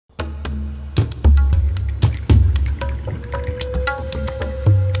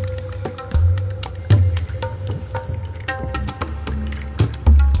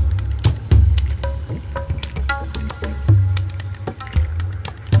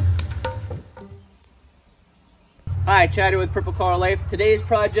Hi, Chad with Purple Car Life. Today's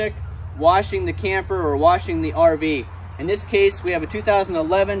project, washing the camper or washing the RV. In this case, we have a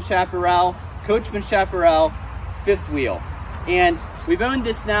 2011 Chaparral, Coachmen Chaparral fifth wheel. And we've owned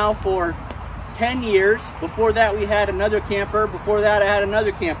this now for 10 years. Before that, we had another camper. Before that, I had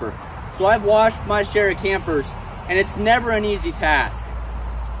another camper. So I've washed my share of campers, and it's never an easy task.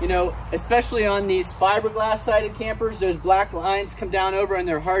 You know, especially on these fiberglass sided campers, those black lines come down over and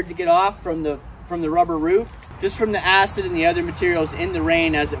they're hard to get off from the rubber roof, just from the acid and the other materials in the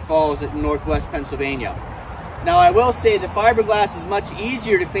rain as it falls in northwest Pennsylvania. Now, I will say the fiberglass is much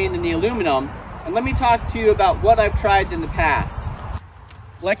easier to clean than the aluminum, and let me talk to you about what I've tried in the past.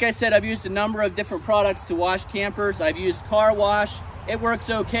 Like I said, I've used a number of different products to wash campers. I've used car wash. It works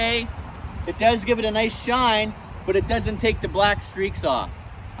okay. It does give it a nice shine, but it doesn't take the black streaks off.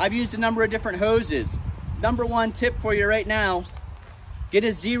 I've used a number of different hoses. Number one tip for you right now, get a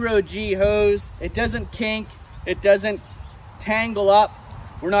 0G hose. It doesn't kink, it doesn't tangle up.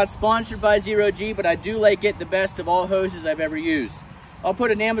 We're not sponsored by 0G, but I do like it the best of all hoses I've ever used. I'll put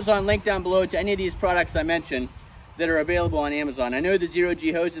an Amazon link down below to any of these products I mentioned that are available on Amazon. I know the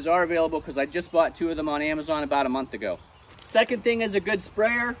 0G hoses are available because I just bought 2 of them on Amazon about a month ago. Second thing is a good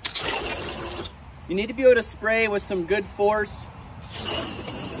sprayer. You need to be able to spray with some good force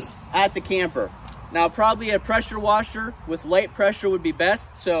at the camper. Now, probably a pressure washer with light pressure would be best.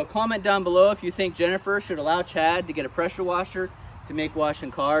 So comment down below if you think Jennifer should allow Chad to get a pressure washer to make washing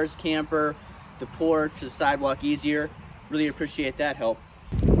cars, camper, the porch, the sidewalk easier. Really appreciate that help.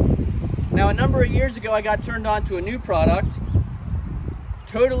 Now, a number of years ago, I got turned on to a new product.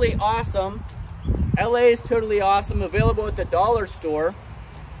 Totally awesome. LA is totally awesome. Available at the dollar store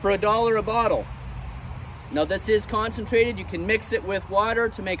for $1 a bottle. Now, this is concentrated. You can mix it with water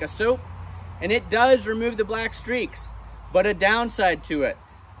to make a soap, and it does remove the black streaks. But a downside to it,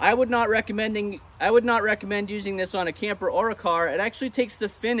 I would not recommend using this on a camper or a car. It actually takes the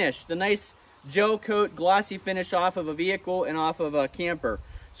finish, the nice gel coat, glossy finish off of a vehicle and off of a camper.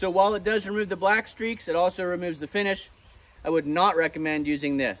 So while it does remove the black streaks, it also removes the finish. I would not recommend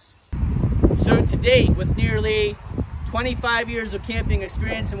using this. So to date, with nearly 25 years of camping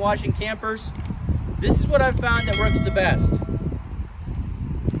experience and washing campers, this is what I've found that works the best.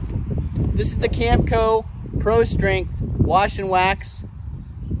 This is the Camco Pro Strength Wash and Wax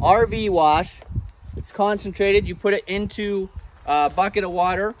RV Wash. It's concentrated. You put it into a bucket of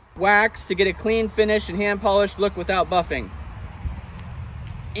water, wax to get a clean finish and hand polished look without buffing.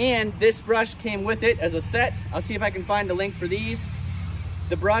 And this brush came with it as a set. I'll see if I can find a link for these.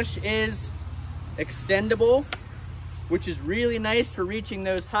 The brush is extendable, which is really nice for reaching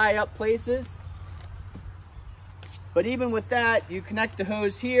those high up places. But even with that, you connect the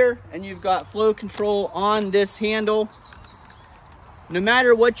hose here and you've got flow control on this handle. No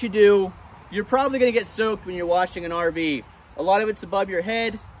matter what you do, you're probably gonna get soaked when you're washing an RV. A lot of it's above your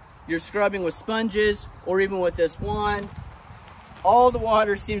head. You're scrubbing with sponges or even with this wand. All the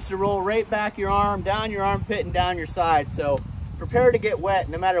water seems to roll right back your arm, down your armpit and down your side. So prepare to get wet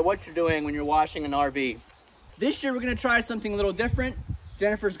no matter what you're doing when you're washing an RV. This year we're gonna try something a little different.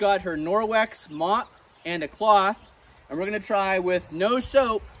 Jennifer's got her Norwex mop and a cloth. And we're gonna try with no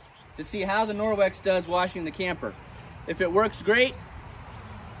soap to see how the Norwex does washing the camper. If it works great,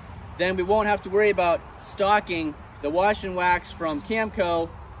 then we won't have to worry about stocking the wash and wax from Camco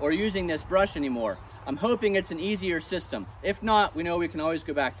or using this brush anymore. I'm hoping it's an easier system. If not, we know we can always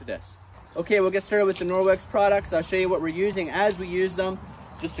go back to this. Okay, we'll get started with the Norwex products. I'll show you what we're using as we use them.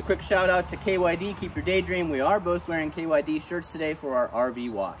 Just a quick shout out to KYD, Keep Your Daydream. We are both wearing KYD shirts today for our RV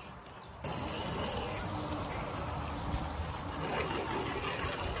wash.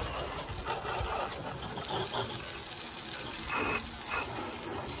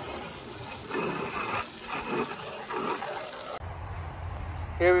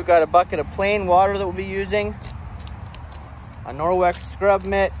 Here we've got a bucket of plain water that we'll be using, a Norwex scrub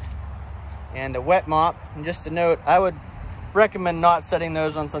mitt, and a wet mop. And just a note, I would recommend not setting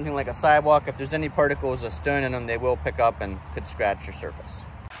those on something like a sidewalk. If there's any particles of stone in them, they will pick up and could scratch your surface.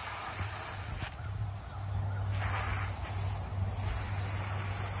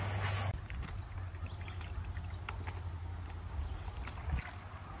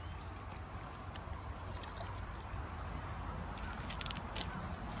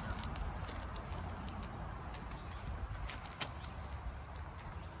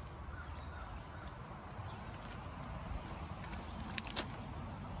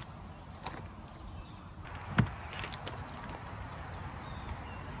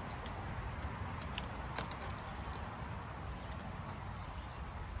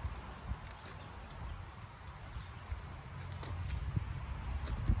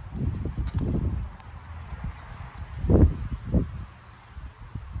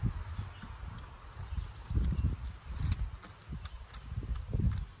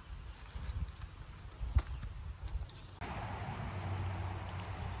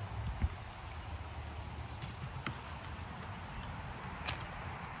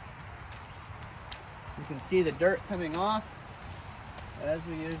 can see the dirt coming off as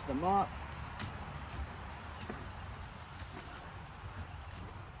we use the mop.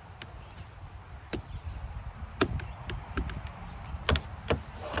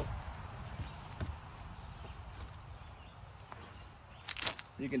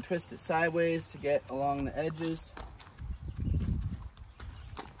 You can twist it sideways to get along the edges.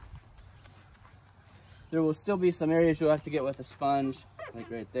 There will still be some areas you'll have to get with a sponge, like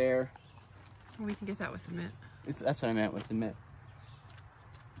right there. We can get that with the mitt. That's what I meant with the mitt.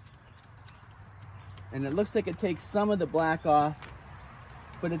 And it looks like it takes some of the black off,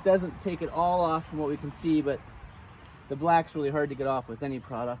 but it doesn't take it all off from what we can see, but the black's really hard to get off with any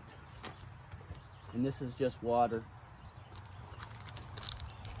product. And this is just water.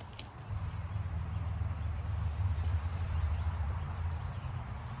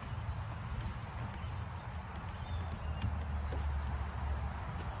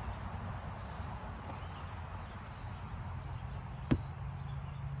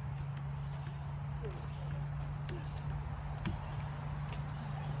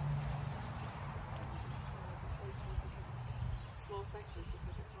 Small sections, just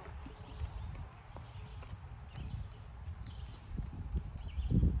like a car.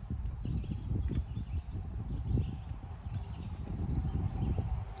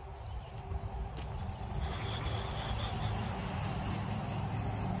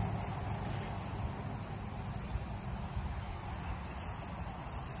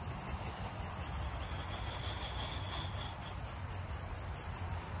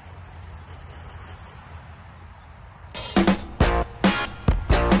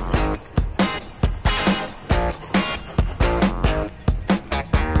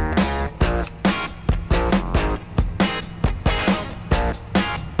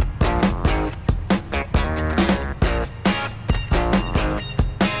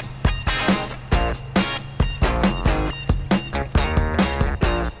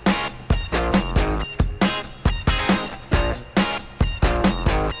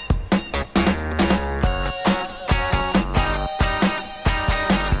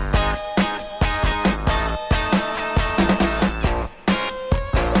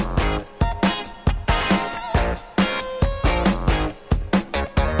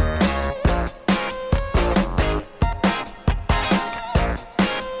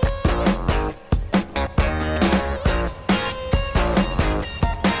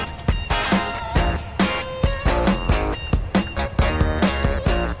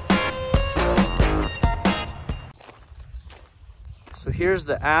 So here's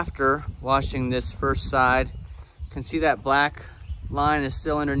the after washing this first side. You can see that black line is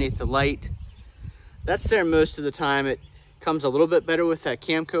still underneath the light. That's there most of the time. It comes a little bit better with that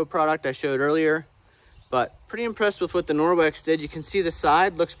Camco product I showed earlier, but pretty impressed with what the Norwex did. You can see the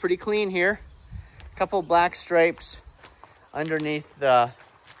side looks pretty clean here. A couple black stripes underneath the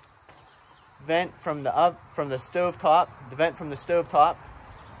vent from the stove top,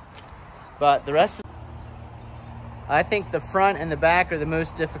 but the rest of I think the front and the back are the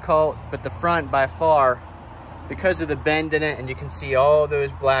most difficult, but the front by far, because of the bend in it, and you can see all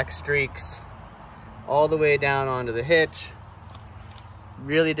those black streaks all the way down onto the hitch.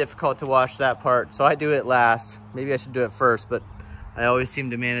 Really difficult to wash that part, so I do it last. Maybe I should do it first, but I always seem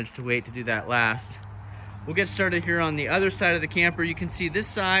to manage to wait to do that last. We'll get started here on the other side of the camper. You can see this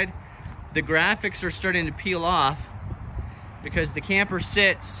side, the graphics are starting to peel off because the camper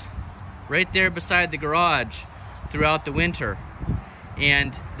sits right there beside the garage throughout the winter,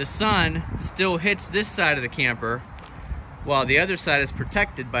 and the sun still hits this side of the camper while the other side is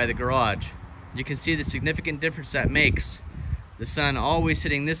protected by the garage. You can see the significant difference that makes. The sun always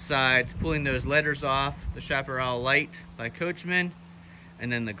hitting this side, it's pulling those letters off, the Chaparral Lite by Coachmen, and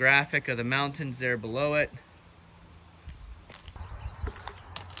then the graphic of the mountains there below it.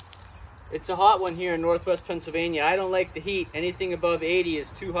 It's a hot one here in Northwest Pennsylvania. I don't like the heat. Anything above 80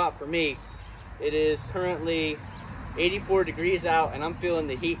 is too hot for me. It is currently 84 degrees out, and I'm feeling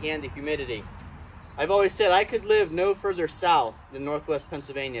the heat and the humidity. I've always said I could live no further south than Northwest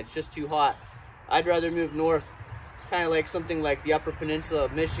Pennsylvania. It's just too hot. I'd rather move north, kind of like something like the Upper Peninsula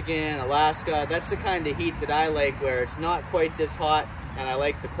of Michigan, Alaska. That's the kind of heat that I like, where it's not quite this hot and I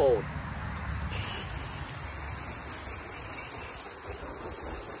like the cold.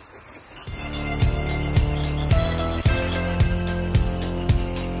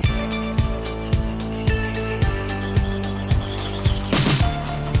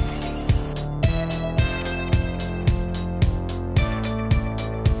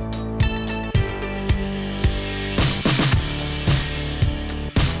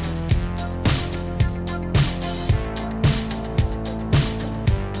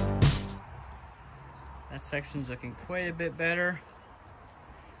 section's looking quite a bit better.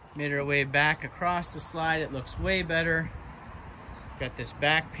 Made our way back across the slide. It looks way better. Got this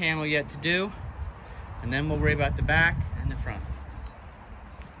back panel yet to do, and then we'll worry about the back and the front.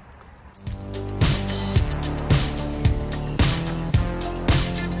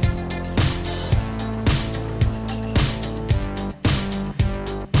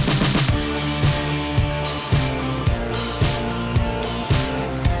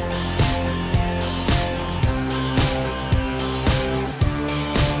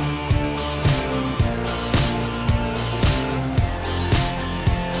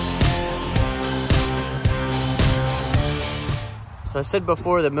 So I said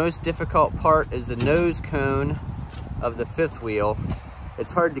before, the most difficult part is the nose cone of the fifth wheel.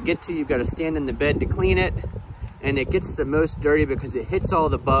 It's hard to get to. You've got to stand in the bed to clean it, and it gets the most dirty because it hits all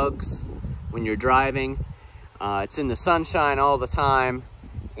the bugs when you're driving. It's in the sunshine all the time,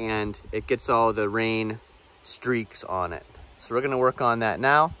 and it gets all the rain streaks on it. So we're gonna work on that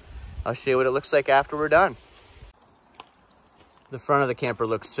now. I'll show you what it looks like after we're done. The front of the camper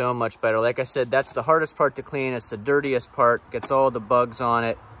looks so much better. Like I said, that's the hardest part to clean. It's the dirtiest part, gets all the bugs on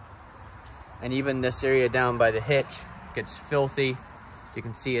it. And even this area down by the hitch gets filthy. You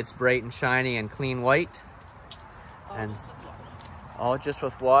can see it's bright and shiny and clean white. And all just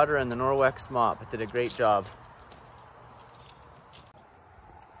with water and the Norwex mop. It did a great job.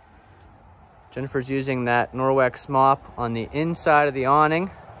 Jennifer's using that Norwex mop on the inside of the awning.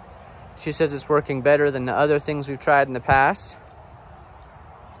 She says it's working better than the other things we've tried in the past.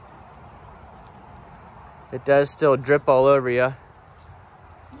 It does still drip all over you.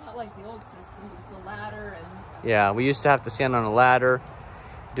 Not like the old system with the ladder and... Yeah, we used to have to stand on a ladder,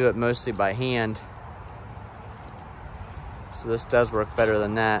 do it mostly by hand. So this does work better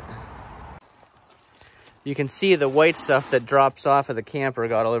than that. You can see the white stuff that drops off of the camper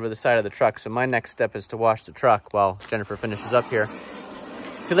got all over the side of the truck. So my next step is to wash the truck while Jennifer finishes up here.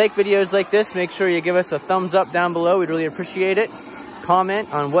 If you like videos like this, make sure you give us a thumbs up down below. We'd really appreciate it.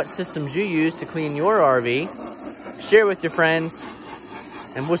 Comment on what systems you use to clean your RV. Share with your friends,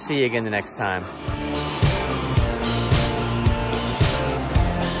 and we'll see you again the next time.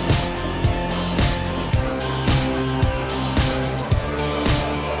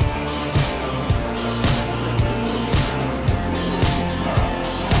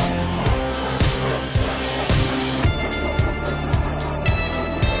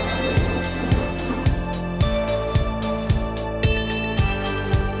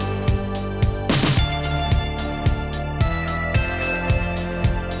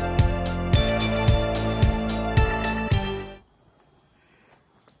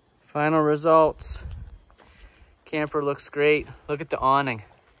 Final results. Camper looks great. Look at the awning.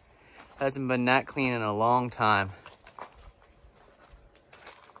 Hasn't been that clean in a long time.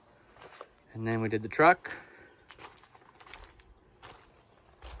 And then we did the truck.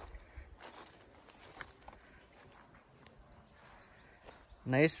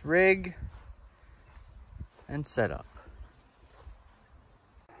 Nice rig and setup.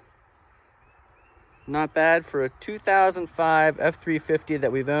 Not bad for a 2005 F350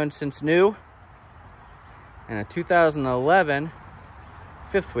 that we've owned since new, and a 2011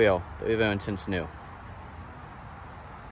 fifth wheel that we've owned since new.